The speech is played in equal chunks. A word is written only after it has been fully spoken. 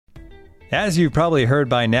As you've probably heard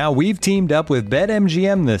by now, we've teamed up with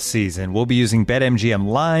BetMGM this season. We'll be using BetMGM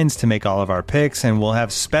lines to make all of our picks, and we'll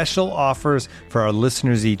have special offers for our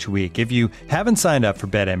listeners each week. If you haven't signed up for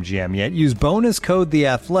BetMGM yet, use bonus code The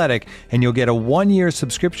Athletic, and you'll get a 1-year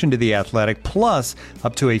subscription to The Athletic, plus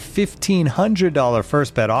up to a $1,500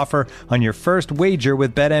 first bet offer on your first wager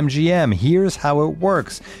with BetMGM. Here's how it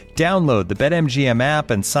works. Download the BetMGM app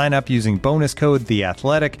and sign up using bonus code The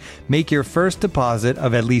Athletic. Make your first deposit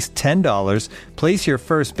of at least $10. Place your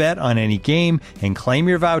first bet on any game and claim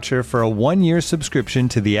your voucher for a 1-year subscription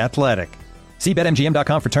to The Athletic. See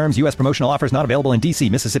BetMGM.com for terms. U.S. promotional offers not available in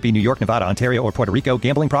D.C., Mississippi, New York, Nevada, Ontario, or Puerto Rico.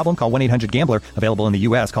 Gambling problem? Call 1-800-GAMBLER. Available in the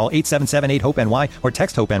U.S. Call 877-8-HOPE-NY or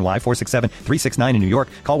text HOPE-NY 467-369 in New York.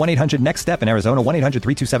 Call 1-800-NEXT-STEP in Arizona.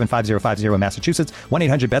 1-800-327-5050 in Massachusetts.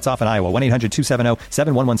 1-800-BETS-OFF in Iowa.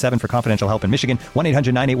 1-800-270-7117 for confidential help in Michigan.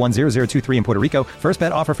 1-800-981-0023 in Puerto Rico. First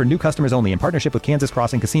bet offer for new customers only in partnership with Kansas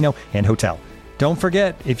Crossing Casino and Hotel. Don't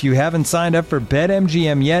forget, if you haven't signed up for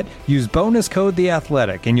BetMGM yet, use bonus code The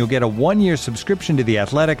Athletic, and you'll get a 1-year subscription to The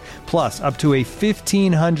Athletic, plus up to a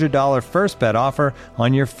 $1,500 first bet offer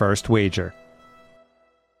on your first wager.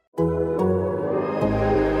 Fields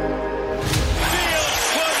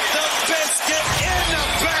put the biscuit in the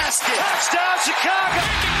basket. Touchdown, Chicago.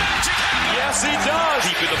 Yes, he does.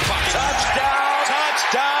 Deep in the pocket.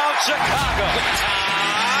 Touchdown, Chicago.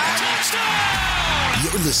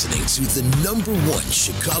 You're listening to the #1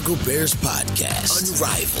 Chicago Bears podcast.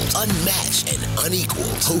 Unrivaled, unmatched, and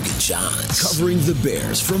unequaled. Hogan Johns. Covering the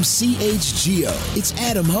Bears from CHGO, it's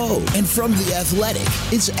Adam Hogue. And from The Athletic,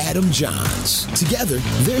 it's Adam Johns. Together,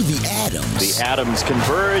 they're the Adams. The Adams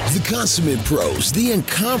converge. The consummate pros, the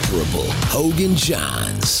incomparable Hogan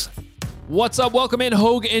Johns. What's up? Welcome in.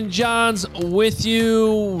 Hogue and Johns with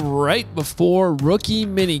you right before rookie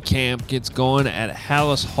minicamp gets going at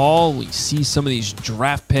Halas Hall. We see some of these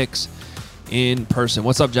draft picks in person.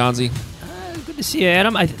 What's up, Johnsy? Good to see you,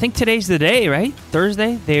 Adam. I think today's the day, right?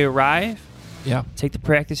 Thursday, they arrive. Yeah. Take the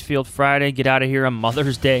practice field Friday, get out of here on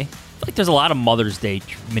Mother's Day. I feel like there's a lot of Mother's Day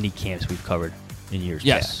mini camps we've covered in years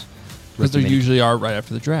Yes. past. Because there usually are right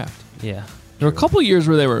after the draft. Yeah. There were a couple of years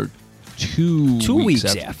where they were two weeks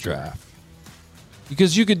after after. the draft.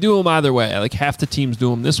 Because you could do them either way. Like half the teams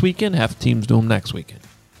do them this weekend, half the teams do them next weekend.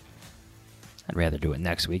 I'd rather do it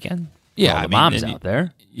next weekend. Yeah, All the moms out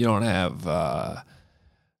there. You don't have the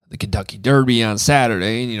Kentucky Derby on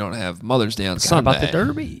Saturday, and you don't have Mother's Day on Sunday. About the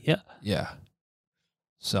Derby, yeah. Yeah.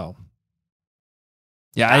 So,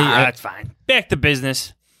 yeah, that's fine. Back to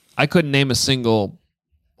business. I couldn't name a single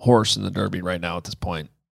horse in the Derby right now at this point.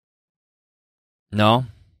 No.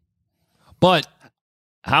 But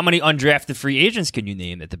how many undrafted free agents can you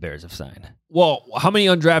name that the Bears have signed? Well, how many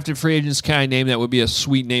undrafted free agents can I name that would be a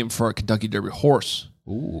sweet name for a Kentucky Derby horse?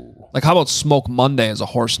 Ooh. Like, how about Smoke Monday as a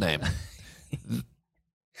horse name?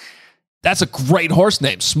 That's a great horse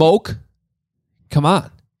name. Smoke? Come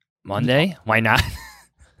on. Monday? Why not?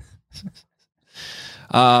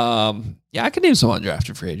 Yeah, I could name some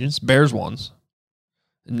undrafted free agents. Bears ones.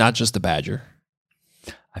 Not just the Badger.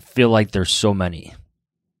 I feel like there's so many.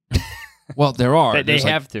 Well, there are. They There's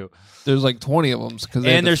have to. There's like 20 of them.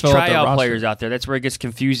 And there's tryout players out there. That's where it gets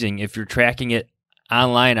confusing if you're tracking it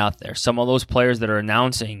online out there. Some of those players that are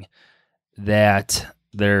announcing that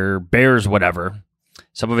they're Bears whatever,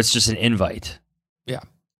 some of it's just an invite. Yeah.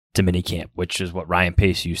 To minicamp, which is what Ryan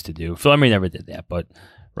Pace used to do. Phil Emery never did that, but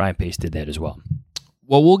Ryan Pace did that as well.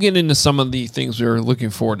 Well, we'll get into some of the things we're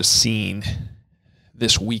looking forward to seeing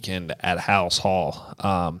this weekend at Halas Hall,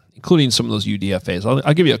 including some of those UDFAs.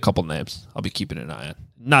 I'll give you a couple names. I'll be keeping an eye on.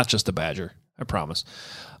 Not just a Badger, I promise.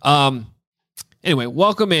 Anyway,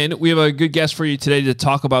 welcome in. We have a good guest for you today to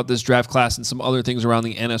talk about this draft class and some other things around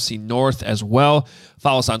the NFC North as well.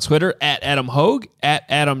 Follow us on Twitter at Adam Hogue, at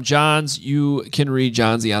Adam Johns. You can read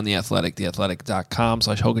Johnsy on The Athletic,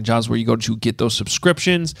 theathletic.com/Hogan Johns, where you go to get those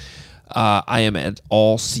subscriptions. I am at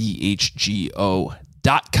allchgo.com.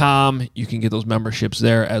 You can get those memberships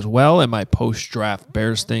there as well. And my post-draft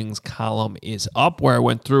Bears Things column is up, where I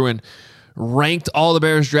went through and ranked all the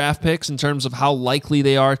Bears draft picks in terms of how likely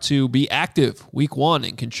they are to be active week one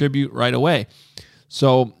and contribute right away.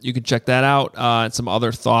 So you can check that out and some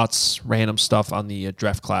other thoughts, random stuff on the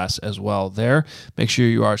draft class as well there. Make sure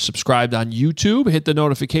you are subscribed on YouTube. Hit the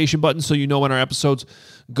notification button so you know when our episodes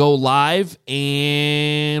go live.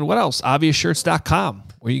 And what else? Obviousshirts.com,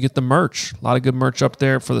 where you get the merch. A lot of good merch up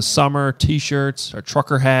there for the summer, T-shirts, our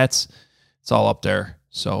trucker hats. It's all up there.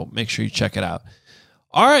 So make sure you check it out.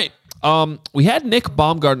 All right. We had Nick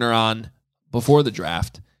Baumgardner on before the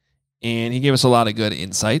draft, and he gave us a lot of good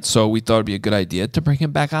insight. So we thought it'd be a good idea to bring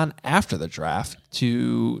him back on after the draft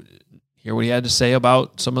to hear what he had to say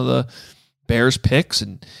about some of the Bears picks,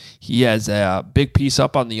 and he has a big piece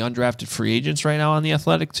up on the undrafted free agents right now on The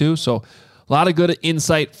Athletic too. So a lot of good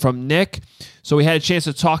insight from Nick. So we had a chance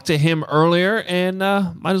to talk to him earlier, and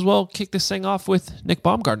might as well kick this thing off with Nick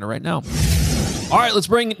Baumgardner right now. All right, let's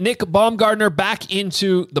bring Nick Baumgardner back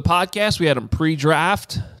into the podcast. We had him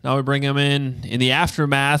pre-draft. Now we bring him in the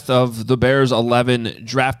aftermath of the Bears 11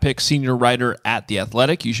 draft pick, senior writer at The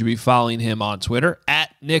Athletic. You should be following him on Twitter,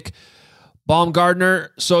 at Nick Baumgardner.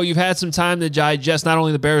 So you've had some time to digest not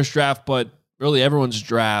only the Bears draft, but really everyone's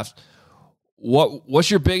draft.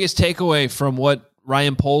 What's your biggest takeaway from what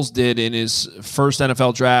Ryan Poles did in his first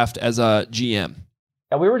NFL draft as a GM?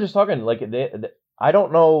 And we were just talking, like, I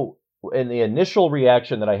don't know, and the initial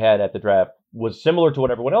reaction that I had at the draft was similar to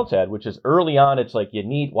what everyone else had, which is early on, it's like,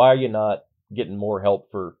 why are you not getting more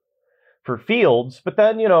help for Fields? But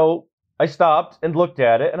then, I stopped and looked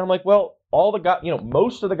at it, and I'm like, well, all the guys,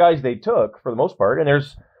 most of the guys they took, for the most part, and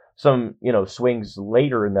there's some, swings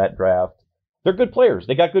later in that draft, they're good players.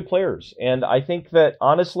 They got good players. And I think that,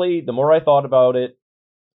 honestly, the more I thought about it,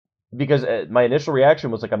 because my initial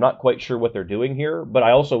reaction was like, I'm not quite sure what they're doing here, but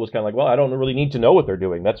I also was kind of like, well, I don't really need to know what they're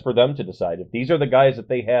doing. That's for them to decide. If these are the guys that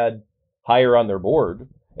they had higher on their board,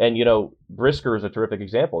 and, Brisker is a terrific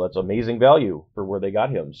example. That's amazing value for where they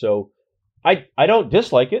got him. So I don't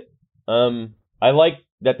dislike it. I like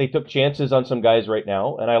that they took chances on some guys right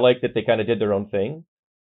now, and I like that they kind of did their own thing.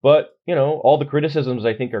 But, all the criticisms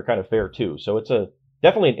I think are kind of fair too. So it's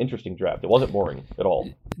definitely an interesting draft. It wasn't boring at all.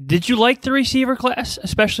 Did you like the receiver class,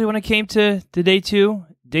 especially when it came to day 2,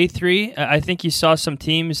 day 3? I think you saw some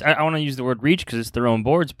teams, I want to use the word reach because it's their own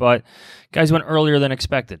boards, but guys went earlier than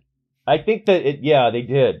expected. I think that they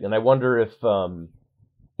did. And I wonder if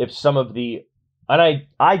some of the, and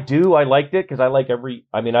I liked it because I like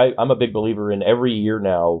I'm a big believer in every year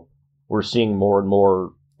now we're seeing more and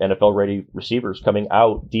more NFL ready receivers coming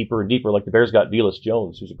out deeper and deeper. Like the Bears got Velus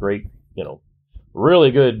Jones, who's a great, really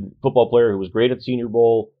good football player who was great at Senior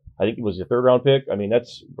Bowl. I think he was a 3rd round pick. I mean,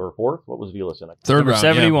 that's, or 4th. What was Velus in? 3rd round,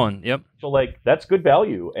 71. Yeah. Yep. So that's good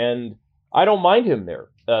value, and I don't mind him there.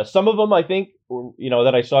 Some of them I think,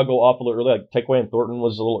 that I saw go off a little early. Like Tyquan Thornton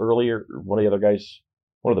was a little earlier. One of the other guys,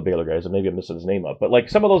 one of the Baylor guys, and maybe I'm missing his name up. But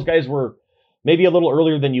some of those guys were maybe a little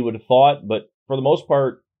earlier than you would have thought. But for the most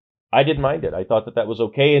part, I didn't mind it. I thought that was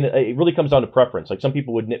okay, and it really comes down to preference. Like some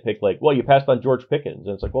people would nitpick, well, you passed on George Pickens,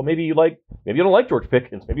 and it's like, well, maybe you don't like George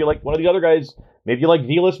Pickens. Maybe you like one of the other guys. Maybe you like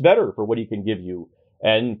Velus better for what he can give you,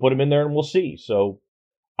 and put him in there, and we'll see. So,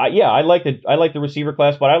 I like the receiver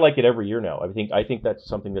class, but I like it every year now. I think that's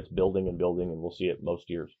something that's building, and we'll see it most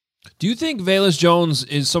years. Do you think Velus Jones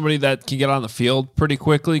is somebody that can get on the field pretty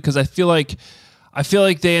quickly? Because I feel like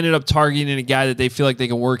they ended up targeting a guy that they feel like they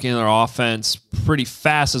can work in their offense pretty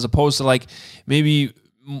fast, as opposed to maybe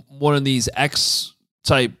one of these X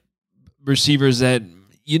type receivers that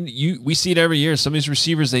we see it every year. Some of these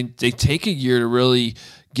receivers they take a year to really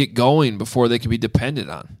get going before they can be depended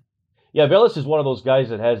on. Yeah, Velus is one of those guys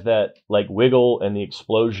that has that wiggle and the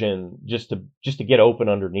explosion just to get open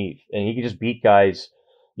underneath, and he can just beat guys,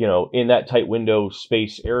 in that tight window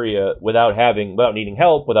space area without needing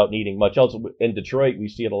help, without needing much else. In Detroit, we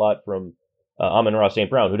see it a lot from Amon-Ra St.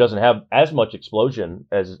 Brown, who doesn't have as much explosion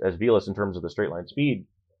as Velus in terms of the straight line speed,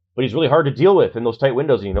 but he's really hard to deal with in those tight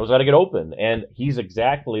windows, and he knows how to get open. And he's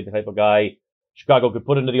exactly the type of guy Chicago could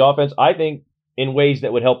put into the offense, I think, in ways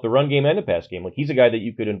that would help the run game and the pass game. He's a guy that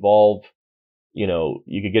you could involve.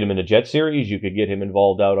 You could get him in the jet series. You could get him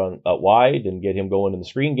involved out wide and get him going in the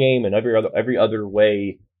screen game and every other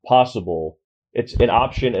way possible. It's an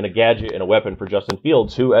option and a gadget and a weapon for Justin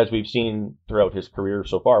Fields, who, as we've seen throughout his career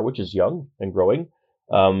so far, which is young and growing,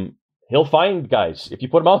 he'll find guys. If you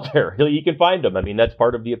put him out there, he can find them. I mean, that's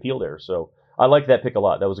part of the appeal there. So I like that pick a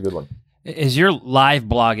lot. That was a good one. As you're live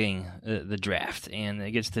blogging the draft, and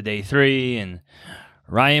it gets to day 3, and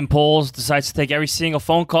Ryan Poles decides to take every single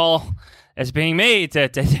phone call that's being made to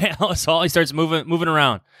Dallas Hall, he starts moving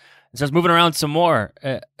around. He starts moving around some more.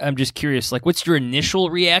 I'm just curious, what's your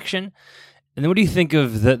initial reaction? And then what do you think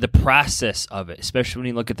of the process of it, especially when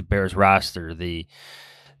you look at the Bears roster, the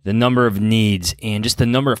number of needs, and just the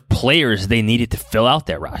number of players they needed to fill out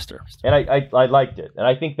that roster? And I liked it. And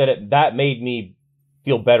I think that made me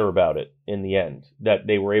feel better about it in the end, that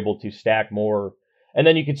they were able to stack more. And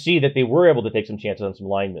then you could see that they were able to take some chances on some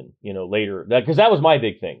linemen, later. Because that was my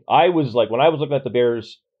big thing. I was when I was looking at the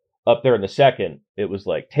Bears up there in the second, it was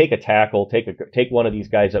take a tackle, take one of these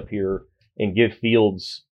guys up here and give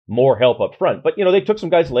Fields more help up front. But, they took some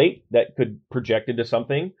guys late that could project into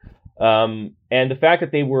something. And the fact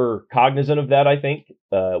that they were cognizant of that, I think,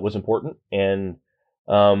 was important. And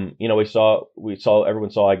We saw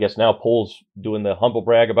everyone saw, I guess now Poles doing the humble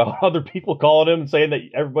brag about other people calling him and saying that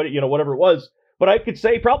everybody, whatever it was. But I could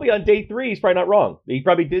say probably on day 3, he's probably not wrong. He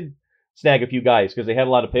probably did snag a few guys because they had a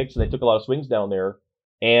lot of picks and they took a lot of swings down there.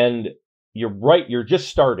 And you're right. You're just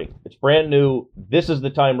starting. It's brand new. This is the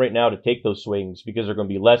time right now to take those swings because they're going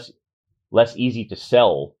to be less easy to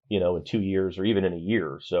sell, in 2 years or even in a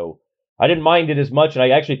year. So I didn't mind it as much. And I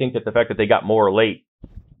actually think that the fact that they got more late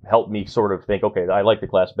helped me sort of think, okay, I like the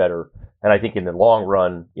class better. And I think in the long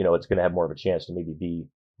run, it's going to have more of a chance to maybe be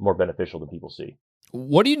more beneficial than people see.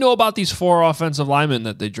 What do you know about these 4 offensive linemen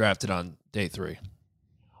that they drafted on day 3?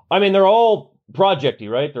 I mean, they're all projecty,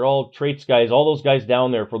 right? They're all traits guys. All those guys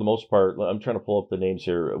down there for the most part. I'm trying to pull up the names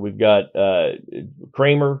here. We've got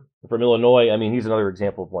Kramer from Illinois. I mean, he's another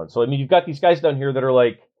example of one. So, I mean, you've got these guys down here that are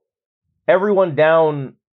like everyone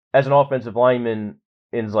down as an offensive lineman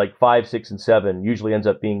in like 5, 6, and 7 usually ends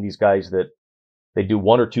up being these guys that they do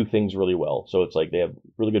 1 or 2 things really well. So it's like they have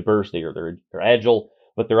really good burst. They're agile,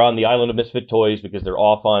 but they're on the island of misfit toys because they're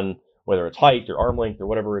off on whether it's height or arm length or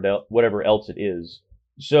whatever else it is.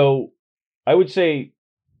 So I would say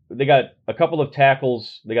they got a couple of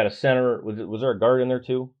tackles. They got a center. Was there a guard in there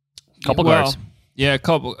too? Couple guards. Yeah, a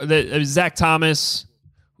couple. Zach Thomas,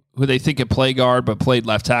 who they think could play guard but played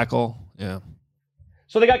left tackle. Yeah.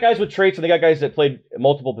 So they got guys with traits and they got guys that played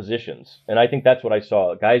multiple positions. And I think that's what I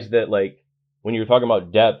saw. Guys that, like, when you're talking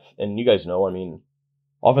about depth, and you guys know, I mean,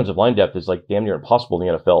 offensive line depth is like damn near impossible in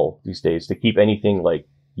the NFL these days to keep anything like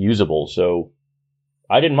usable. So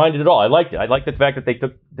I didn't mind it at all. I liked it. I liked the fact that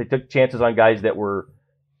they took chances on guys that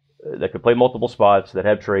could play multiple spots, that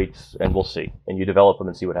have traits, and we'll see. And you develop them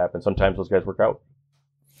and see what happens. Sometimes those guys work out.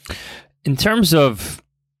 In terms of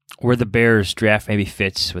where the Bears draft maybe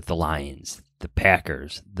fits with the Lions, the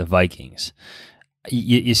Packers, the Vikings,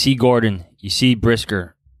 you see Gordon, you see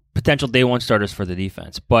Brisker, potential day 1 starters for the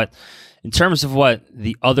defense. But in terms of what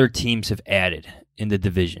the other teams have added in the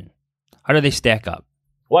division, how do they stack up?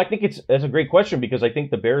 Well, I think that's a great question because I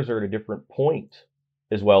think the Bears are at a different point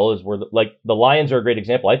as well as where the Lions are a great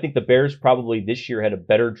example. I think the Bears probably this year had a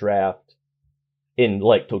better draft in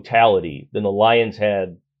like totality than the Lions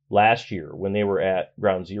had last year when they were at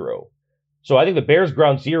ground zero. So I think the Bears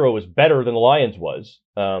ground zero is better than the Lions was.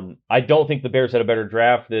 I don't think the Bears had a better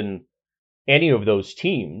draft than any of those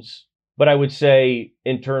teams, but I would say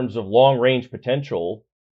in terms of long range potential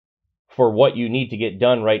for what you need to get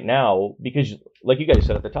done right now, because like you guys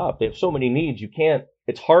said at the top, they have so many needs.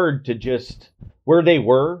 It's hard to just where they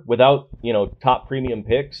were without, top premium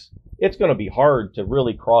picks. It's going to be hard to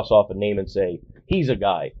really cross off a name and say, he's a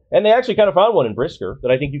guy. And they actually kind of found one in Brisker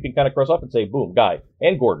that I think you can kind of cross off and say, boom, guy.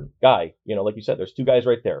 And Gordon, guy. Like you said, there's 2 guys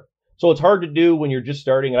right there. So it's hard to do when you're just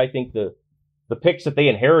starting. And I think the picks that they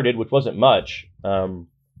inherited, which wasn't much,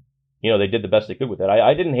 they did the best they could with it.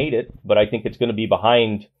 I didn't hate it, but I think it's going to be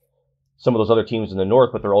behind some of those other teams in the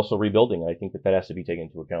North, but they're also rebuilding. I think that has to be taken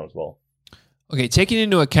into account as well. Okay, taking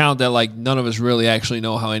into account that like none of us really actually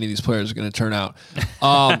know how any of these players are going to turn out.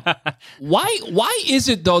 Why is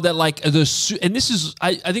it though that like and this is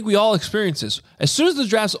I think we all experience this. As soon as the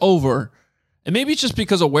draft's over, and maybe it's just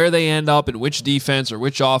because of where they end up and which defense or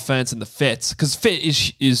which offense and the fits, because fit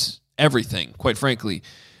is everything, quite frankly.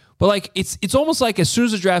 But like it's almost like as soon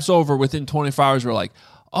as the draft's over, within 24 hours, we're like,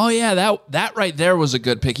 oh yeah, that right there was a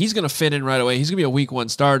good pick. He's going to fit in right away. He's going to be a week 1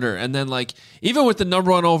 starter. And then like even with the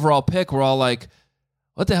number 1 overall pick, we're all like,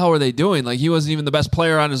 what the hell were they doing? Like he wasn't even the best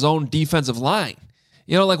player on his own defensive line.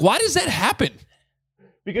 Like why does that happen?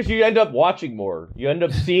 Because you end up watching more. You end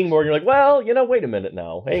up seeing more. And you're like, well, wait a minute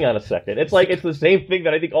now. Hang on a second. It's like it's the same thing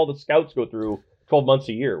that I think all the scouts go through 12 months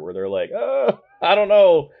a year where they're like, I don't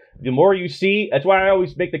know. The more you see, that's why I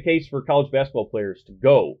always make the case for college basketball players to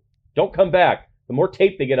go. Don't come back. The more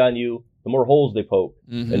tape they get on you, the more holes they poke,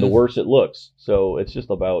 and the worse it looks. So it's just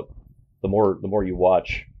about the more you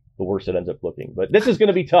watch, the worse it ends up looking. But this is going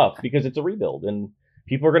to be tough because it's a rebuild, and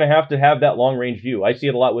people are going to have that long range view. I see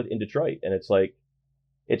it a lot in Detroit, and it's like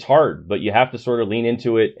it's hard, but you have to sort of lean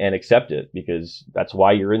into it and accept it because that's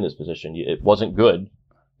why you're in this position. It wasn't good,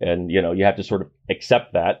 and you have to sort of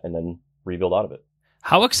accept that and then rebuild out of it.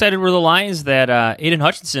 How excited were the Lions that Aiden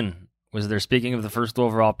Hutchinson was there? Speaking of the first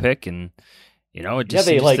overall pick, and it just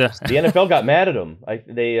the NFL got mad at them.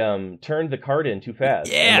 They turned the card in too fast.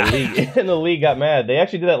 Yeah, and the league got mad. They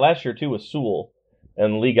actually did that last year too with Sewell,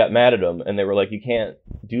 and the league got mad at them, and they were like, "You can't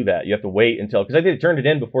do that. You have to wait until." Because I think they turned it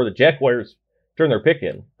in before the Jaguars turned their pick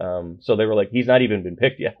in. So they were like, "He's not even been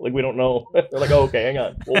picked yet. Like we don't know." They're like, "Oh, okay, hang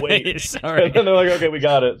on, we'll wait." Sorry. And then they're like, "Okay, we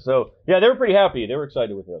got it." So yeah, they were pretty happy. They were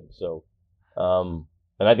excited with him. So,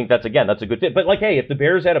 and I think that's a good fit. But like, hey, if the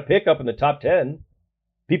Bears had a pick up in the top 10.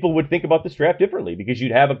 people would think about this draft differently because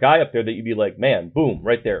you'd have a guy up there that you'd be like, man, boom,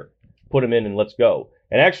 right there, put him in and let's go.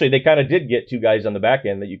 And actually, they kind of did get 2 guys on the back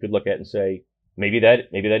end that you could look at and say, maybe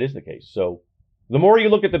that is the case. So the more you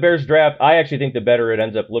look at the Bears draft, I actually think the better it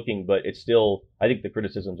ends up looking, but it's still, I think the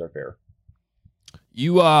criticisms are fair.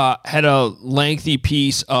 You had a lengthy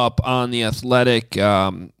piece up on The Athletic,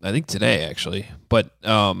 I think today actually, but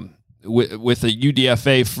with a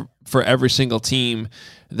UDFA for every single team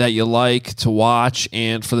that you like to watch.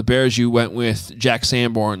 And for the Bears, you went with Jack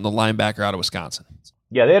Sanborn, the linebacker out of Wisconsin.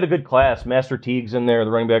 Yeah, they had a good class. Master Teague's in there,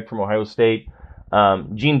 the running back from Ohio State.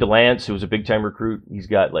 Gene DeLance, who was a big-time recruit, he's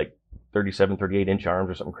got like 37, 38-inch arms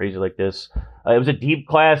or something crazy like this. It was a deep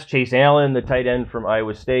class. Chase Allen, the tight end from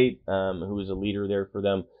Iowa State, who was a leader there for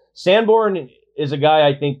them. Sanborn is a guy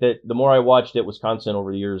I think that the more I watched at Wisconsin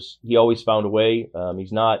over the years, he always found a way.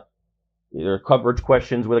 He's not – there are coverage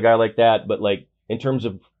questions with a guy like that, but like in terms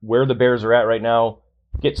of where the Bears are at right now,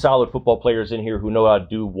 get solid football players in here who know how to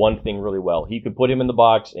do one thing really well. He can put him in the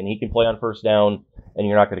box, and he can play on first down, and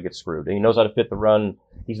you're not going to get screwed. And he knows how to fit the run.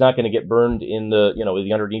 He's not going to get burned in the,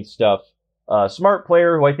 the underneath stuff. Smart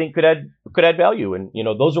player who I think could add value. And,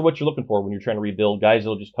 those are what you're looking for when you're trying to rebuild. Guys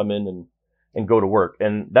that'll just come in and go to work.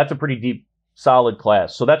 And that's a pretty deep, solid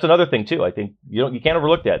class. So that's another thing, too. I think you can't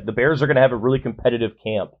overlook that. The Bears are going to have a really competitive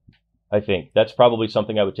camp, I think. That's probably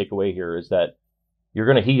something I would take away here is that you're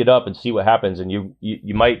going to heat it up and see what happens. And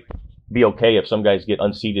you might be okay if some guys get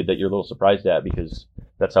unseated that you're a little surprised at because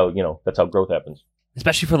that's how growth happens.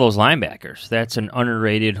 Especially for those linebackers. That's an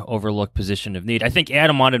underrated, overlooked position of need. I think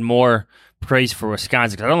Adam wanted more praise for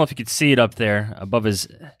Wisconsin because I don't know if you could see it up there above his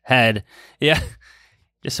head. Yeah,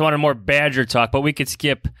 just wanted more Badger talk, but we could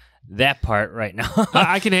skip that part right now.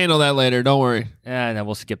 I can handle that later. Don't worry. And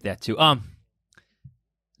we'll skip that too.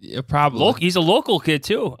 Yeah, probably. He's a local kid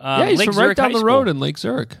too. Yeah, he's from right down the road in Lake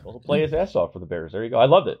Zurich. Well, he'll play his ass off for the Bears. There you go. I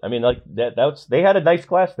loved it. I mean, like they had a nice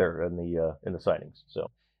class there in the signings. So,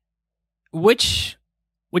 which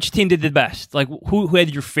team did the best? Like, who had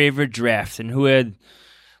your favorite draft, and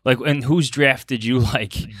and whose draft did you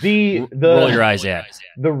like? Roll your eyes at.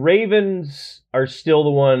 The Ravens are still the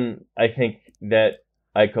one I think that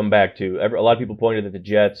I come back to. A lot of people pointed at the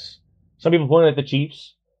Jets. Some people pointed at the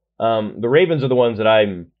Chiefs. The Ravens are the ones that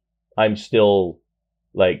I'm still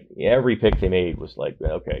like. Every pick they made was like,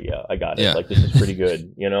 okay, yeah, I got it. Yeah. Like this is pretty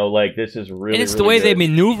good. Like this is really. And it's really the way good. they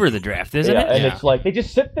maneuver the draft, isn't it? And it's like they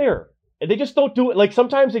just sit there. And they just don't do it. Like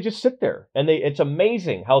sometimes they just sit there, and it's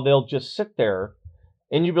amazing how they'll just sit there,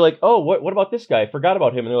 and you'd be like, "Oh, what about this guy? I forgot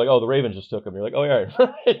about him." And they're like, "Oh, the Ravens just took him." You're like, "Oh yeah,"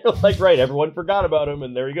 you're like, right? Everyone forgot about him,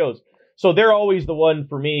 and there he goes. So they're always the one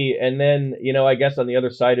for me. And then I guess on the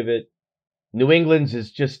other side of it, New England's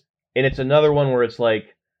is just, and it's another one where it's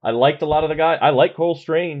like I liked a lot of the guys. I like Cole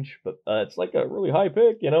Strange, but it's like a really high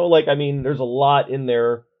pick, Like I mean, there's a lot in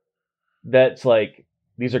there that's like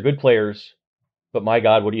these are good players. But my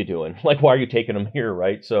God, what are you doing? Like, why are you taking them here,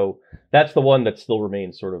 right? So that's the one that still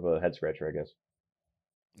remains sort of a head scratcher, I guess.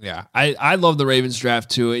 Yeah, I love the Ravens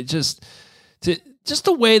draft too. It just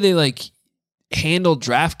the way they like handle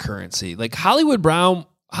draft currency. Like Hollywood Brown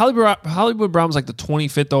was like the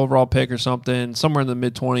 25th overall pick or something, somewhere in the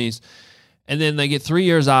mid-20s, and then they get 3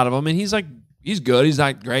 years out of him, and he's good, he's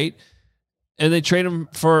not great, and they trade him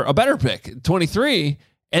for a better pick, 23.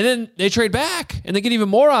 And then they trade back, and they get even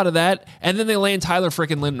more out of that, and then they land Tyler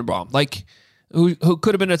freaking Linderbaum, like who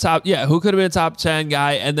could have been a top 10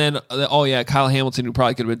 guy, and then Kyle Hamilton, who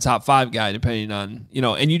probably could have been top 5 guy, depending on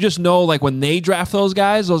and you just know like when they draft those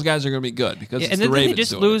guys are going to be good because it's and the then Ravens. They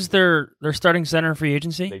just lose their starting center in free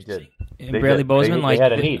agency. They did. And Bradley Bozeman, they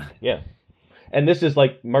had a need, yeah. And this is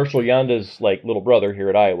like Marshall Yanda's like little brother here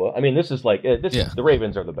at Iowa. I mean, this is like the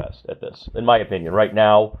Ravens are the best at this, in my opinion, right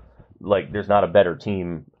now. Like, there's not a better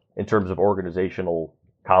team in terms of organizational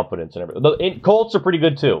confidence and everything. The Colts are pretty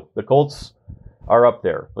good too. The Colts are up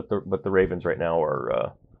there, but the Ravens right now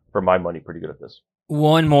are, for my money, pretty good at this.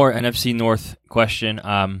 One more NFC North question.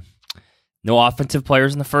 No offensive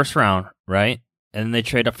players in the first round, right? And then they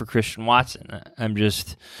trade up for Christian Watson. I'm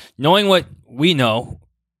just knowing what we know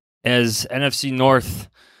as NFC North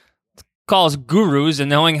calls gurus and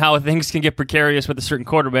knowing how things can get precarious with a certain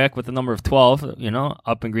quarterback with the number of 12,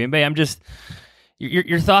 up in Green Bay. I'm just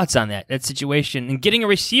your thoughts on that situation and getting a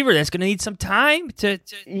receiver that's going to need some time to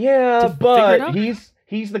but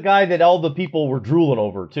he's the guy that all the people were drooling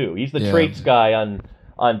over too. He's the traits guy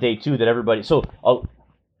on day 2 that everybody. So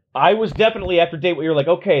I was definitely after day 1. You're like,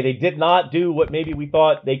 okay, they did not do what maybe we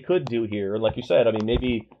thought they could do here. And like you said, I mean,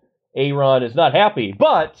 maybe Aaron is not happy,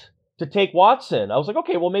 but to take Watson, I was like,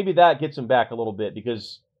 okay, well, maybe that gets him back a little bit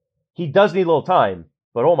because he does need a little time.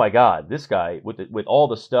 But oh my God, this guy with all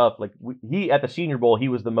the stuff, like he at the Senior Bowl, he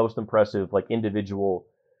was the most impressive like individual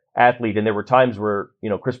athlete. And there were times where,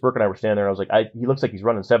 Chris Burke and I were standing there and I was like, he looks like he's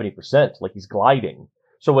running 70%, like he's gliding.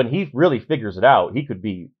 So when he really figures it out, he could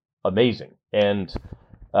be amazing. And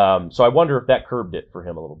so I wonder if that curbed it for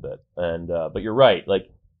him a little bit. And but you're right, like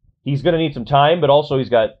he's going to need some time, but also he's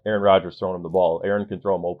got Aaron Rodgers throwing him the ball. Aaron can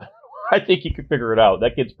throw him open. I think he could figure it out.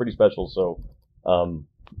 That kid's pretty special. So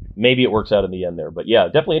maybe it works out in the end there. But yeah,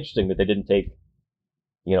 definitely interesting that they didn't take,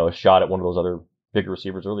 a shot at one of those other bigger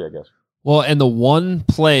receivers early, I guess. Well, and the one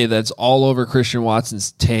play that's all over Christian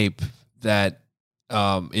Watson's tape that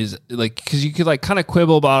is like, because you could like kind of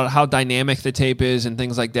quibble about how dynamic the tape is and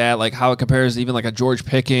things like that, like how it compares to even like a George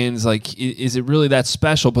Pickens. Like, is it really that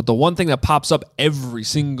special? But the one thing that pops up every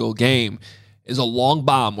single game is a long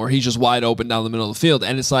bomb where he's just wide open down the middle of the field,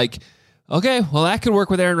 and it's like, okay, well that could work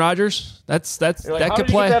with Aaron Rodgers. That's like, that could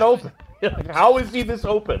play. How did he get that open? Like, how is he this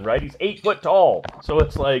open? Right, he's 8 foot tall, so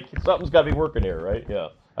it's like something's got to be working here, right? Yeah,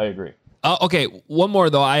 I agree. Okay, one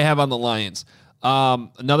more though I have on the Lions.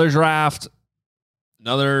 Another draft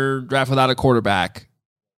without a quarterback.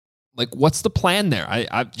 Like, what's the plan there?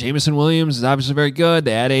 Jameson Williams is obviously very good.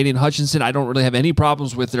 They add Aiden Hutchinson. I don't really have any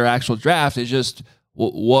problems with their actual draft. It's just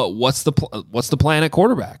what's the plan at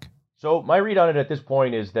quarterback? So my read on it at this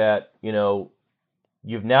point is that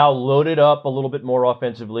you've now loaded up a little bit more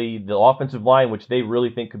offensively. The offensive line, which they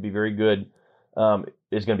really think could be very good,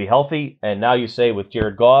 is going to be healthy. And now you say with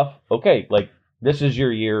Jared Goff, okay, like this is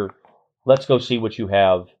your year. Let's go see what you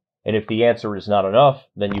have. And if the answer is not enough,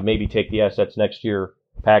 then you maybe take the assets next year,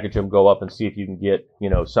 package them, go up and see if you can get,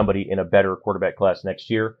 somebody in a better quarterback class next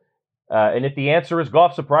year. And if the answer is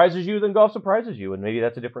Goff surprises you, then Goff surprises you. And maybe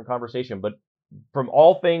that's a different conversation. But from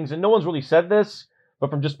all things, and no one's really said this, but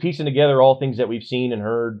from just piecing together all things that we've seen and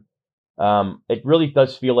heard, it really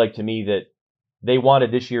does feel like to me that they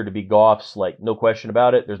wanted this year to be Goff's, like, no question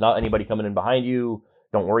about it. There's not anybody coming in behind you.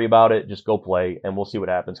 Don't worry about it. Just go play, and we'll see what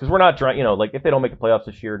happens. Because we're not trying, like, if they don't make the playoffs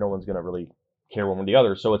this year, no one's going to really care one way or the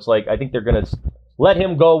other. So it's like, I think they're going to let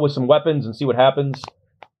him go with some weapons and see what happens.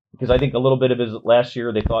 Because I think a little bit of his last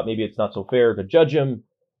year, they thought maybe it's not so fair to judge him.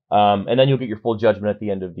 And then you'll get your full judgment at the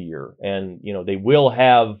end of the year. And, they will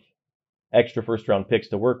have extra first-round picks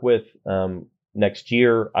to work with next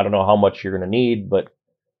year. I don't know how much you're going to need, but,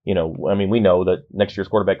 we know that next year's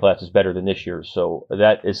quarterback class is better than this year's. So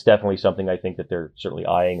that is definitely something I think that they're certainly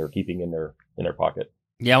eyeing or keeping in their pocket.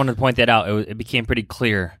 Yeah, I wanted to point that out. It became pretty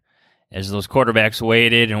clear as those quarterbacks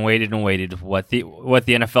waited and waited and waited what the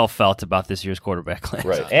NFL felt about this year's quarterback class.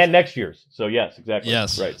 Right, and next year's. So yes, exactly.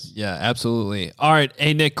 Yes, right. Yeah, absolutely. All right,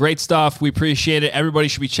 hey Nick, great stuff. We appreciate it. Everybody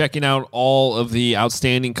should be checking out all of the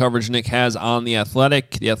outstanding coverage Nick has on The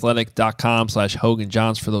Athletic, theathletic.com/Hogan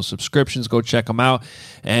Johns for those subscriptions. Go check them out.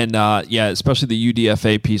 And especially the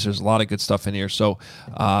UDFA piece. There's a lot of good stuff in here. So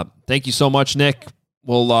thank you so much, Nick.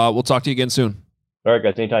 We'll talk to you again soon. All right,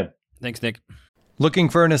 guys. Anytime. Thanks, Nick. Looking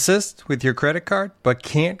for an assist with your credit card, but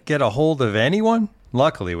can't get a hold of anyone?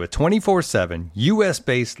 Luckily, with 24/7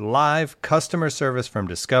 U.S.-based live customer service from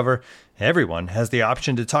Discover, everyone has the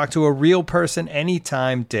option to talk to a real person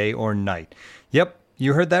anytime, day or night. Yep,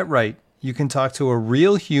 you heard that right. You can talk to a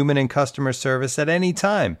real human in customer service at any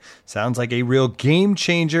time. Sounds like a real game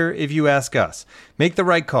changer if you ask us. Make the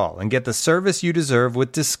right call and get the service you deserve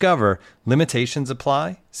with Discover. Limitations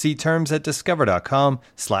apply. See terms at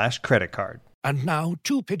discover.com/creditcard. And now,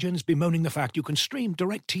 two pigeons bemoaning the fact you can stream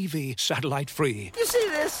DirecTV satellite-free. You see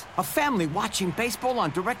this? A family watching baseball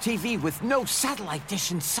on DirecTV with no satellite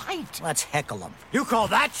dish in sight. Let's heckle them. You call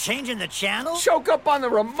that changing the channel? Choke up on the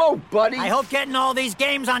remote, buddy. I hope getting all these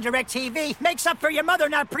games on DirecTV makes up for your mother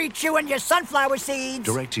not pre-chewing your sunflower seeds.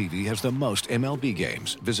 DirecTV has the most MLB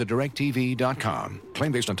games. Visit DirecTV.com.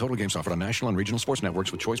 Claim based on total games offered on national and regional sports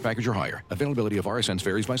networks with choice package or higher. Availability of RSNs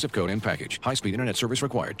varies by zip code and package. High-speed internet service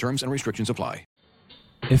required. Terms and restrictions apply.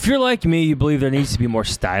 If you're like me, you believe there needs to be more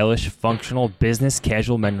stylish, functional, business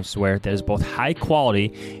casual menswear that is both high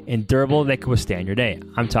quality and durable that can withstand your day.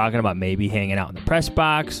 I'm talking about maybe hanging out in the press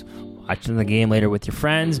box, watching the game later with your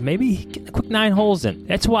friends, maybe getting a quick 9 holes in.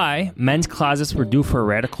 That's why men's closets were due for a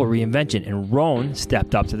radical reinvention, and Rhone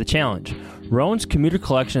stepped up to the challenge. Rhone's Commuter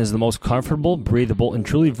Collection is the most comfortable, breathable, and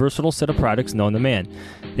truly versatile set of products known to man.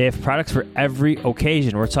 They have products for every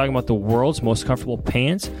occasion. We're talking about the world's most comfortable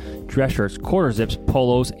pants, dress shirts, quarter zips,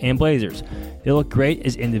 polos, and blazers. They look great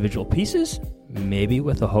as individual pieces, maybe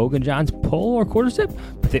with a Hogan Johns pull or quarter zip,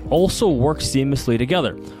 but they also work seamlessly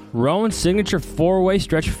together. Rowan's signature 4-way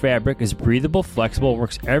stretch fabric is breathable, flexible,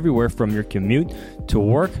 works everywhere from your commute to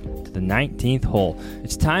work to the 19th hole.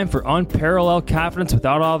 It's time for unparalleled confidence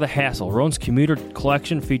without all the hassle. Rowan's commuter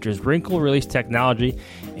collection features wrinkle release technology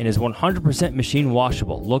and is 100% machine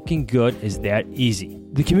washable. Looking good is that easy.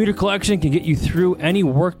 The commuter collection can get you through any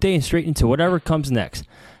workday and straight into whatever comes next.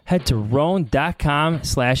 Head to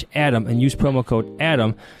rowan.com/Adam and use promo code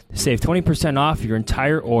Adam to save 20% off your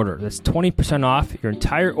entire order. That's 20% off your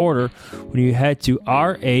entire order when you head to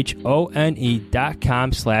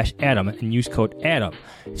RHONE.com/Adam and use code Adam.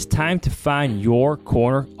 It's time to find your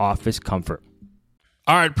corner office comfort.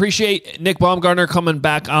 All right, appreciate Nick Baumgartner coming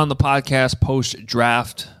back on the podcast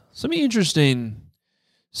post-draft. Some interesting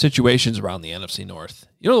situations around the NFC North.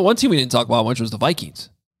 You know, the one team we didn't talk about much was the Vikings.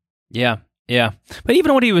 Yeah. But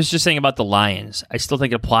even what he was just saying about the Lions, I still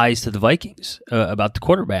think it applies to the Vikings, about the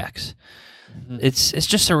quarterbacks. Mm-hmm. It's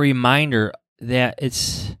just a reminder that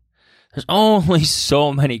there's only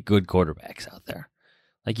so many good quarterbacks out there.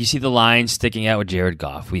 Like, you see the Lions sticking out with Jared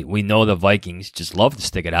Goff. We know the Vikings just love to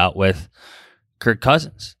stick it out with Kirk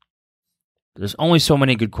Cousins. There's only so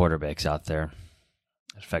many good quarterbacks out there.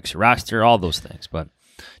 It affects your roster, all those things. But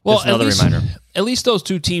just another reminder. At least those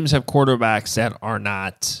two teams have quarterbacks that are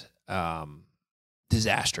not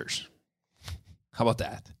disasters. How about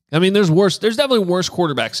that? I mean, there's definitely worse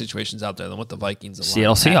quarterback situations out there than what the Vikings and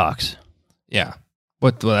Seattle Seahawks. Yeah.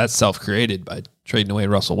 Well, that's self-created by trading away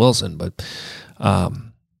Russell Wilson, but I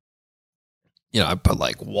put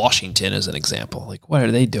like Washington as an example. Like, what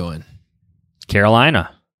are they doing?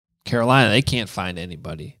 Carolina, they can't find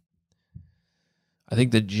anybody. I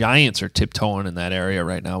think the Giants are tiptoeing in that area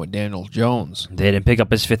right now with Daniel Jones. They didn't pick up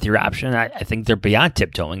his fifth-year option. I think they're beyond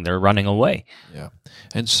tiptoeing. They're running away. Yeah.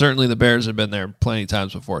 And certainly the Bears have been there plenty of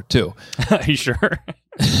times before, too. You sure?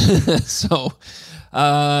 So,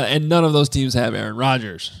 and none of those teams have Aaron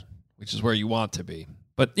Rodgers, which is where you want to be.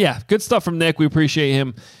 But, yeah, good stuff from Nick. We appreciate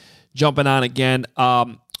him jumping on again.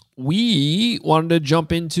 We wanted to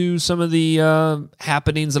jump into some of the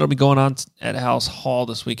happenings that'll be going on at House Hall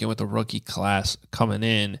this weekend with the rookie class coming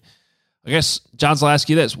in. I guess, Johns, I'll ask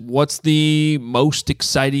you this. What's the most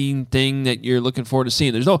exciting thing that you're looking forward to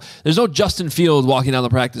seeing? There's no Justin Fields walking down the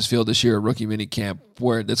practice field this year at rookie minicamp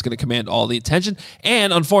where that's going to command all the attention.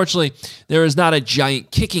 And, unfortunately, there is not a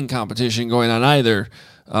giant kicking competition going on either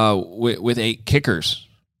with 8 kickers.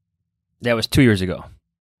 That was 2 years ago.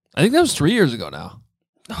 I think that was 3 years ago now.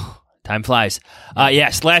 Oh, time flies.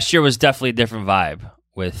 Yes, last year was definitely a different vibe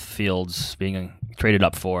with Fields being traded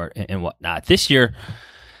up for it and whatnot. This year,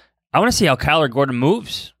 I want to see how Kyler Gordon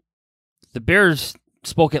moves. The Bears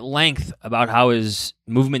spoke at length about how his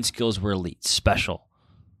movement skills were elite, special.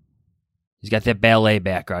 He's got that ballet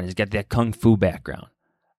background. He's got that kung fu background.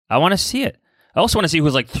 I want to see it. I also want to see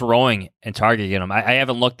who's like throwing and targeting him. I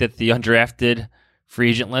haven't looked at the undrafted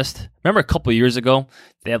free agent list. Remember a couple of years ago,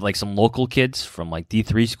 they had like some local kids from like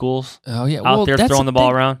D3 schools out there throwing the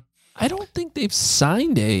ball around. I don't think they've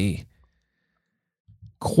signed a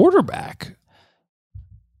quarterback.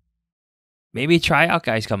 Maybe a tryout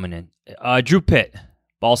guy's coming in. Drew Pitt,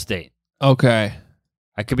 Ball State. Okay.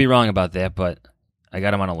 I could be wrong about that, but I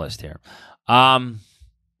got him on a list here.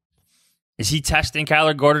 Is he testing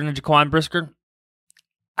Kyler Gordon and Jaquan Brisker?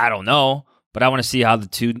 I don't know, but I want to see how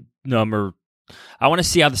I want to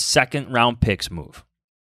see how the second round picks move,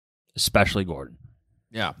 especially Gordon.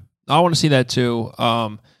 Yeah, I want to see that too.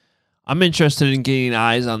 I'm interested in getting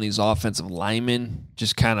eyes on these offensive linemen,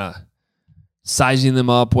 just kind of sizing them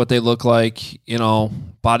up, what they look like,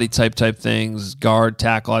 body type things, guard,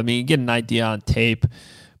 tackle. I mean, you get an idea on tape,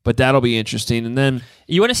 but that'll be interesting. And then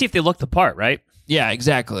you want to see if they look the part, right? Yeah,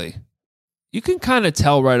 exactly. You can kind of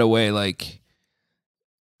tell right away, like,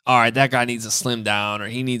 all right, that guy needs to slim down or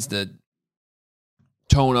he needs to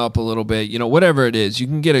tone up a little bit, whatever it is, you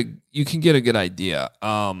can get a good idea.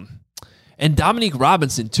 And Dominique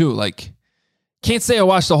Robinson too. Like, can't say I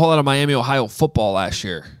watched a whole lot of Miami, Ohio football last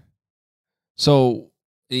year. So,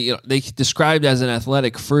 they described as an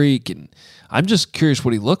athletic freak, and I'm just curious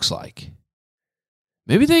what he looks like.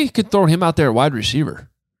 Maybe they could throw him out there at wide receiver.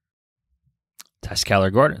 Test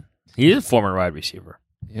Kyler Gordon. He is a former wide receiver.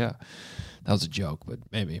 Yeah, that was a joke, but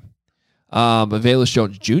maybe. But Velus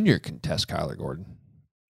Jones Jr. can test Kyler Gordon.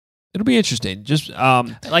 It'll be interesting. Just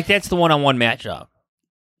like that's the one-on-one matchup.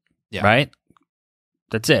 Yeah. Right?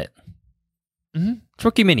 That's it. Mm-hmm. It's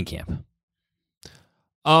rookie minicamp.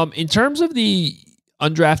 In terms of the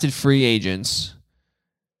undrafted free agents,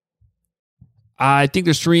 I think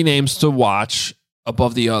there's 3 names to watch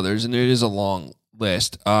above the others, and it is a long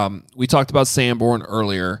list. We talked about Sanborn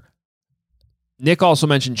earlier. Nick also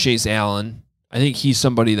mentioned Chase Allen. I think he's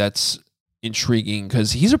somebody that's intriguing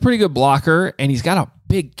because he's a pretty good blocker and he's got a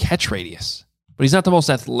big catch radius, but he's not the most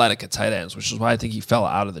athletic at tight ends, which is why I think he fell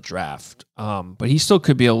out of the draft. But he still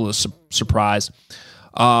could be able to surprise.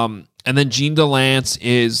 And then Gene DeLance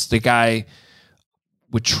is the guy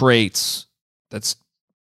with traits that's,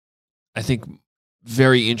 I think,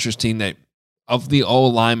 very interesting that of the O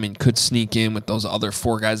linemen could sneak in with those other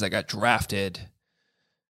 4 guys that got drafted.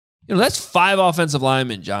 That's 5 offensive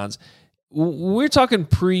linemen, Johns. We're talking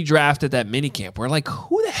pre-draft at that minicamp. We're like,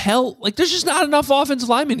 who the hell? Like, there's just not enough offensive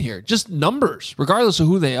linemen here. Just numbers, regardless of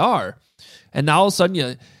who they are. And now all of a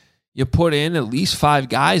sudden you put in at least 5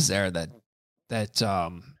 guys there that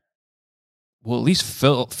will at least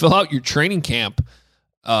fill out your training camp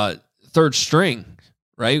third string,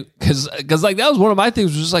 right? Because like that was one of my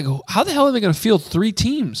things. Was just like, how the hell are they going to field 3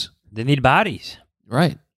 teams? They need bodies,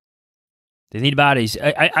 right? They need bodies.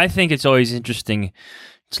 I think it's always interesting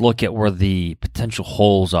to look at where the potential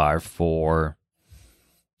holes are for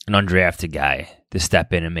an undrafted guy to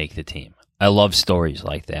step in and make the team. I love stories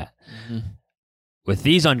like that. Mm-hmm. With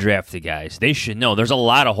these undrafted guys, they should know there's a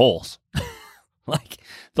lot of holes. Like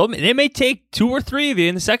they may take 2 or 3 of you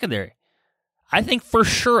in the secondary. I think for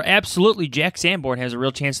sure, absolutely, Jack Sanborn has a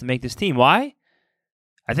real chance to make this team. Why?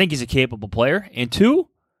 I think he's a capable player. And 2,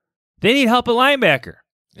 they need help at linebacker.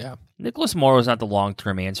 Yeah. Nicholas Morrow is not the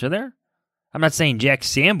long-term answer there. I'm not saying Jack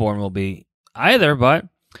Sanborn will be either, but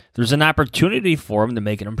there's an opportunity for him to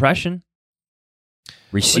make an impression.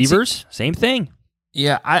 Receivers, same thing.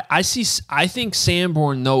 Yeah, I think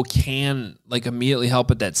Sanborn, though, can like immediately help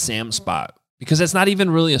at that Sam spot because that's not even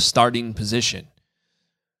really a starting position.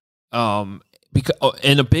 And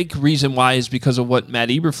a big reason why is because of what Matt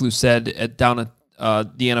Eberflus said down at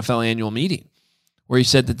the NFL annual meeting, where he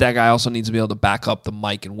said that guy also needs to be able to back up the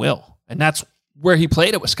Mike and Will. And that's where he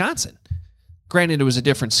played at Wisconsin. Granted, it was a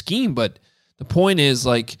different scheme, but the point is,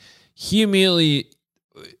 like, he immediately,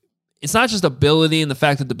 it's not just ability and the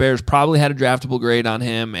fact that the Bears probably had a draftable grade on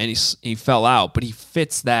him and he fell out, but he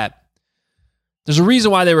fits that. There's a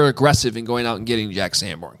reason why they were aggressive in going out and getting Jack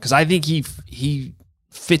Sanborn, because I think he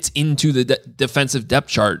fits into the defensive depth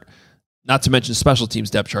chart, not to mention special teams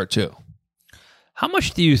depth chart too. How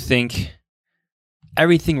much do you think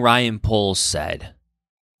everything Ryan Poles said,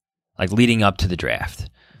 like leading up to the draft,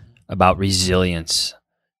 about resilience,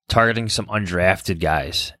 targeting some undrafted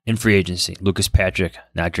guys in free agency? Lucas Patrick,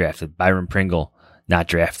 not drafted. Byron Pringle, not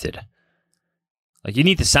drafted. Like, you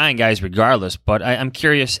need to sign guys regardless, but I'm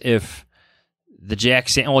curious if the Jack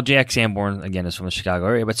Sanborn, again, is from the Chicago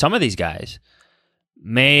area, but some of these guys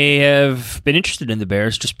may have been interested in the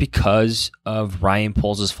Bears just because of Ryan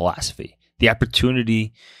Poles' philosophy. The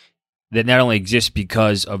opportunity that not only exists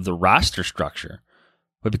because of the roster structure,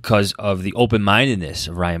 but because of the open-mindedness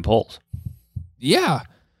of Ryan Poles. Yeah.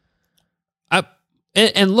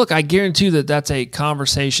 And look, I guarantee that that's a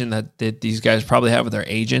conversation that these guys probably have with their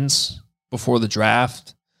agents before the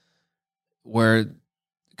draft,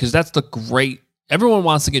 because that's the great, everyone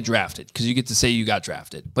wants to get drafted because you get to say you got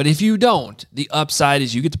drafted. But if you don't, the upside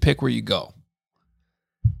is you get to pick where you go.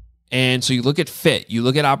 And so you look at fit, you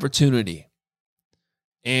look at opportunity.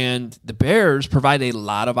 And the Bears provide a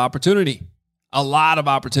lot of opportunity.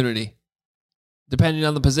 Depending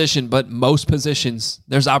on the position, but most positions,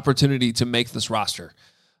 there's opportunity to make this roster.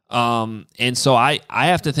 And so I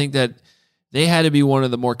have to think that they had to be one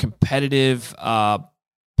of the more competitive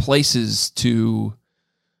places to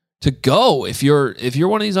go. If you're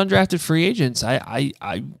one of these undrafted free agents,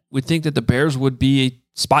 I would think that the Bears would be a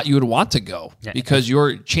spot you would want to go, because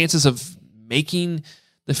your chances of making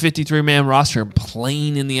the 53-man roster and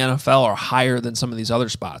playing in the NFL are higher than some of these other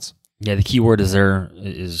spots. Yeah, the key word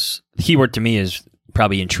the key word to me is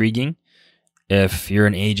probably intriguing. If you're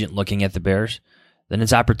an agent looking at the Bears, then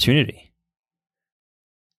it's opportunity.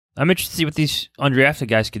 I'm interested to see what these undrafted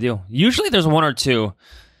guys could do. Usually there's 1 or 2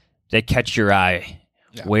 that catch your eye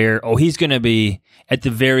where, he's going to be, at the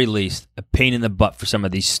very least, a pain in the butt for some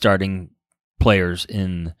of these starting players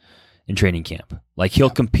in training camp. Like, he'll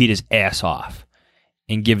compete his ass off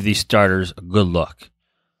and give these starters a good look.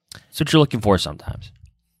 That's what you're looking for sometimes.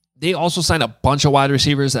 They also signed a bunch of wide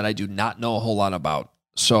receivers that I do not know a whole lot about.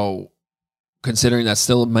 So, considering that's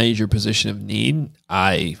still a major position of need,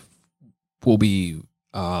 I will be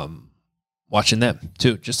watching them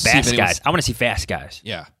too. Just to fast see if guys. I want to see fast guys.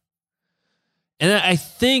 Yeah. And then I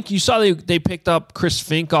think you saw they picked up Chris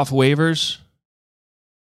Fink off waivers.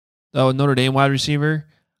 Oh, Notre Dame wide receiver.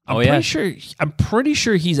 I'm pretty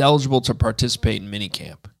sure he's eligible to participate in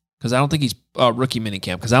minicamp, because I don't think he's rookie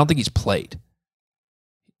minicamp, because I don't think he's played.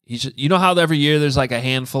 You know how every year there's like a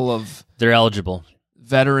handful of they're eligible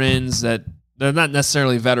veterans that they're not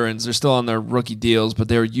necessarily veterans. They're still on their rookie deals, but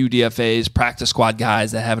they're UDFAs, practice squad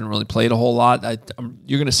guys that haven't really played a whole lot.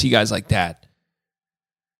 You're going to see guys like that.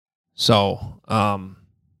 So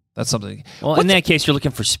that's something. Well, in that case, you're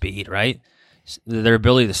looking for speed, right? Their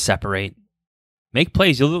ability to separate, make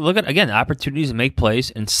plays. You'll look at, again, opportunities to make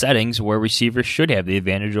plays in settings where receivers should have the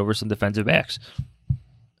advantage over some defensive backs.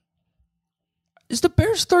 Is the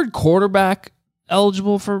Bears' third quarterback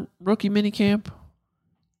eligible for rookie minicamp?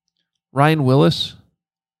 Ryan Willis?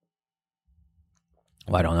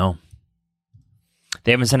 Well, I don't know.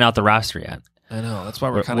 They haven't sent out the roster yet. I know. That's why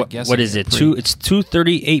we're kind of guessing. What is it? It's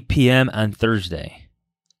 2:38 p.m. on Thursday.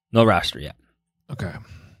 No roster yet. Okay.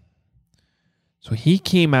 So he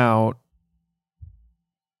came out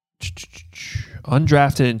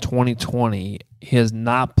undrafted in 2020. He has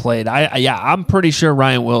not played. I'm pretty sure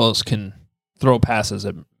Ryan Willis can throw passes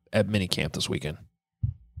at minicamp this weekend.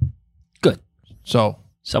 Good. So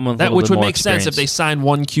someone that which would make sense if they sign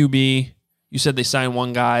one QB. You said they signed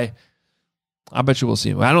one guy. I bet you we'll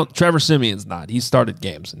see him. Trevor Simeon's not. He started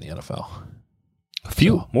games in the NFL. A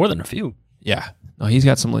few, more than a few. Yeah. No, he's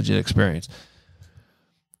got some legit experience.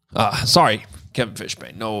 Sorry, Kevin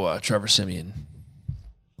Fishbane. No Trevor Simeon.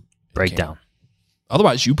 Breakdown.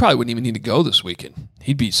 Otherwise, you probably wouldn't even need to go this weekend.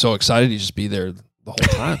 He'd be so excited he'd just be there the whole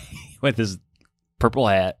time. With his purple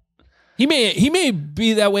hat. He may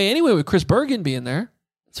be that way anyway with Chris Bergen being there.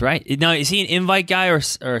 That's right. Now, is he an invite guy or a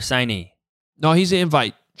signee? No, he's an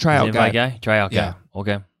invite. Tryout guy. Tryout guy. Yeah.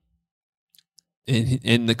 Okay.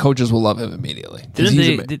 And the coaches will love him immediately.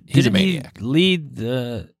 Didn't he's a maniac. He lead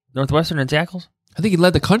the Northwestern in tackles? I think he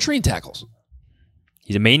led the country in tackles.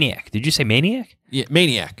 He's a maniac. Did you say maniac? Yeah,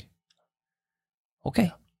 maniac.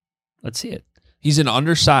 Okay. Let's see it. He's an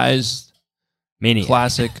undersized, maniac.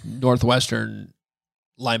 Classic Northwestern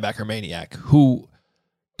linebacker maniac who,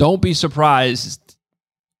 don't be surprised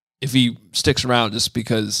if he sticks around just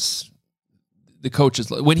because the coaches,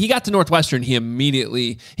 when he got to Northwestern, he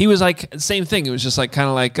was like, same thing. It was just like, kind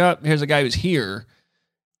of like, oh, here's a guy who's here.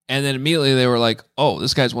 And then immediately they were like, oh,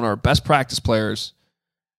 this guy's one of our best practice players.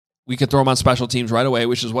 We could throw him on special teams right away,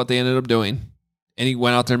 which is what they ended up doing. And he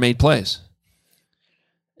went out there and made plays.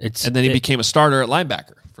 And then he became a starter at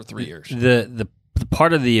linebacker for 3 years. The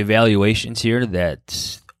part of the evaluations here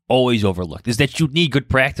that's always overlooked is that you need good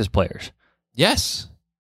practice players. Yes.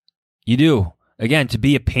 You do. Again, to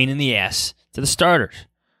be a pain in the ass to the starters.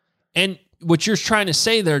 And what you're trying to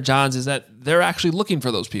say there, Johns, is that they're actually looking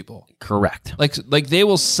for those people. Correct. Like they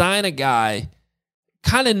will sign a guy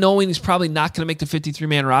kind of knowing he's probably not going to make the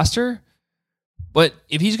 53-man roster, but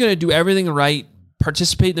if he's going to do everything right,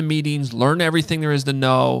 participate in the meetings, learn everything there is to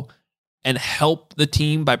know, and help the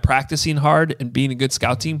team by practicing hard and being a good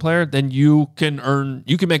scout team player, then you can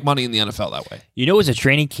make money in the NFL that way. You know, it was a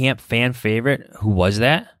training camp fan favorite. Who was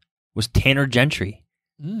that? Was Tanner Gentry.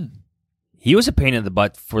 He was a pain in the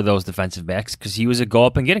butt for those defensive backs because he was a go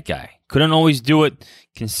up and get it guy. Couldn't always do it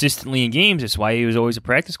consistently in games. That's why he was always a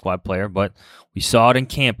practice squad player, but we saw it in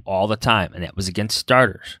camp all the time, and that was against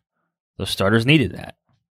starters. Those starters needed that.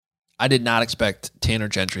 I did not expect Tanner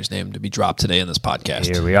Gentry's name to be dropped today in this podcast.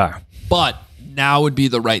 Here we are. But now would be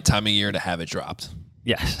the right time of year to have it dropped.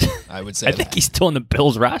 Yes. I would say I think he's still in the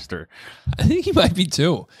Bills roster. I think he might be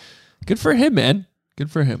too. Good for him, man. Good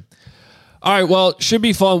for him. All right, well, should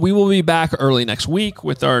be fun. We will be back early next week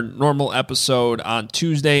with our normal episode on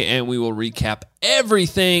Tuesday, and we will recap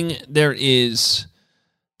everything there is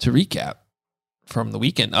to recap from the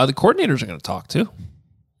weekend. The coordinators are going to talk, too.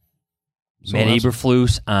 So Matt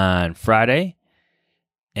Eberflus on Friday,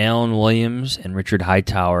 Alan Williams and Richard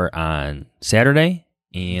Hightower on Saturday,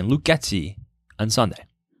 and Luke Getsy on Sunday.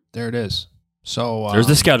 There it is. So there's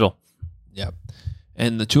the schedule. Yep.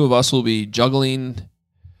 And the two of us will be juggling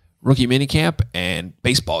rookie minicamp and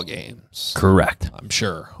baseball games. Correct. I'm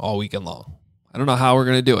sure, all weekend long. I don't know how we're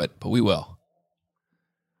going to do it, but we will.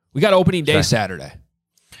 We got opening day Saturday.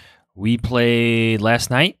 We played last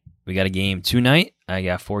night. We got a game tonight. I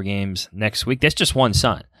got 4 games next week. That's just one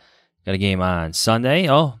son. Got a game on Sunday.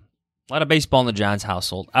 Oh, a lot of baseball in the Johns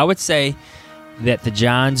household. I would say that the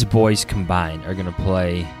Johns boys combined are going to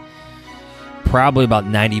play probably about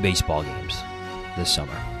 90 baseball games this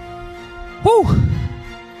summer. Woo!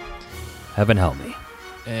 Heaven help me.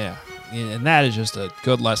 Yeah, and that is just a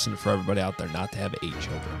good lesson for everybody out there not to have 8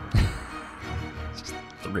 children. Just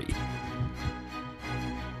 3.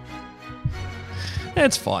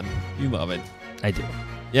 It's fun. You love it. I do.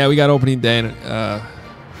 Yeah, we got opening day, and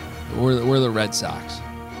we're the Red Sox.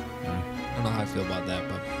 I don't know how I feel about that,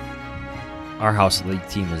 but our house league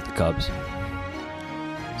team is the Cubs.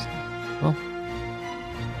 Well,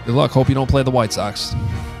 good luck. Hope you don't play the White Sox.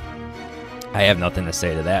 I have nothing to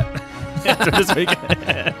say to that. after this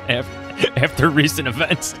weekend. after recent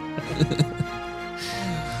events.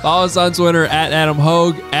 Follow us on Twitter at Adam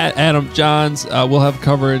Hogue, at Adam Johns. We'll have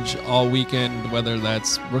coverage all weekend, whether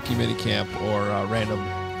that's rookie minicamp or random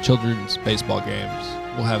children's baseball games.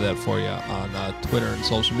 We'll have that for you on Twitter and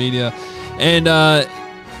social media. And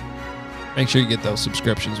make sure you get those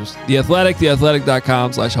subscriptions with The Athletic,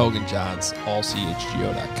 theathletic.com/HoganJohns,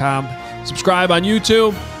 allchgo.com. Subscribe on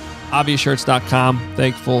YouTube, obviousshirts.com.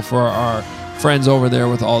 Thankful for our friends over there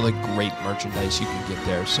with all the great merchandise you can get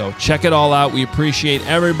there. So check it all out. We appreciate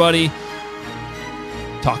everybody.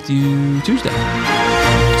 Talk to you Tuesday.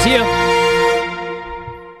 See you.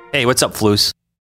 Hey, what's up, Floos?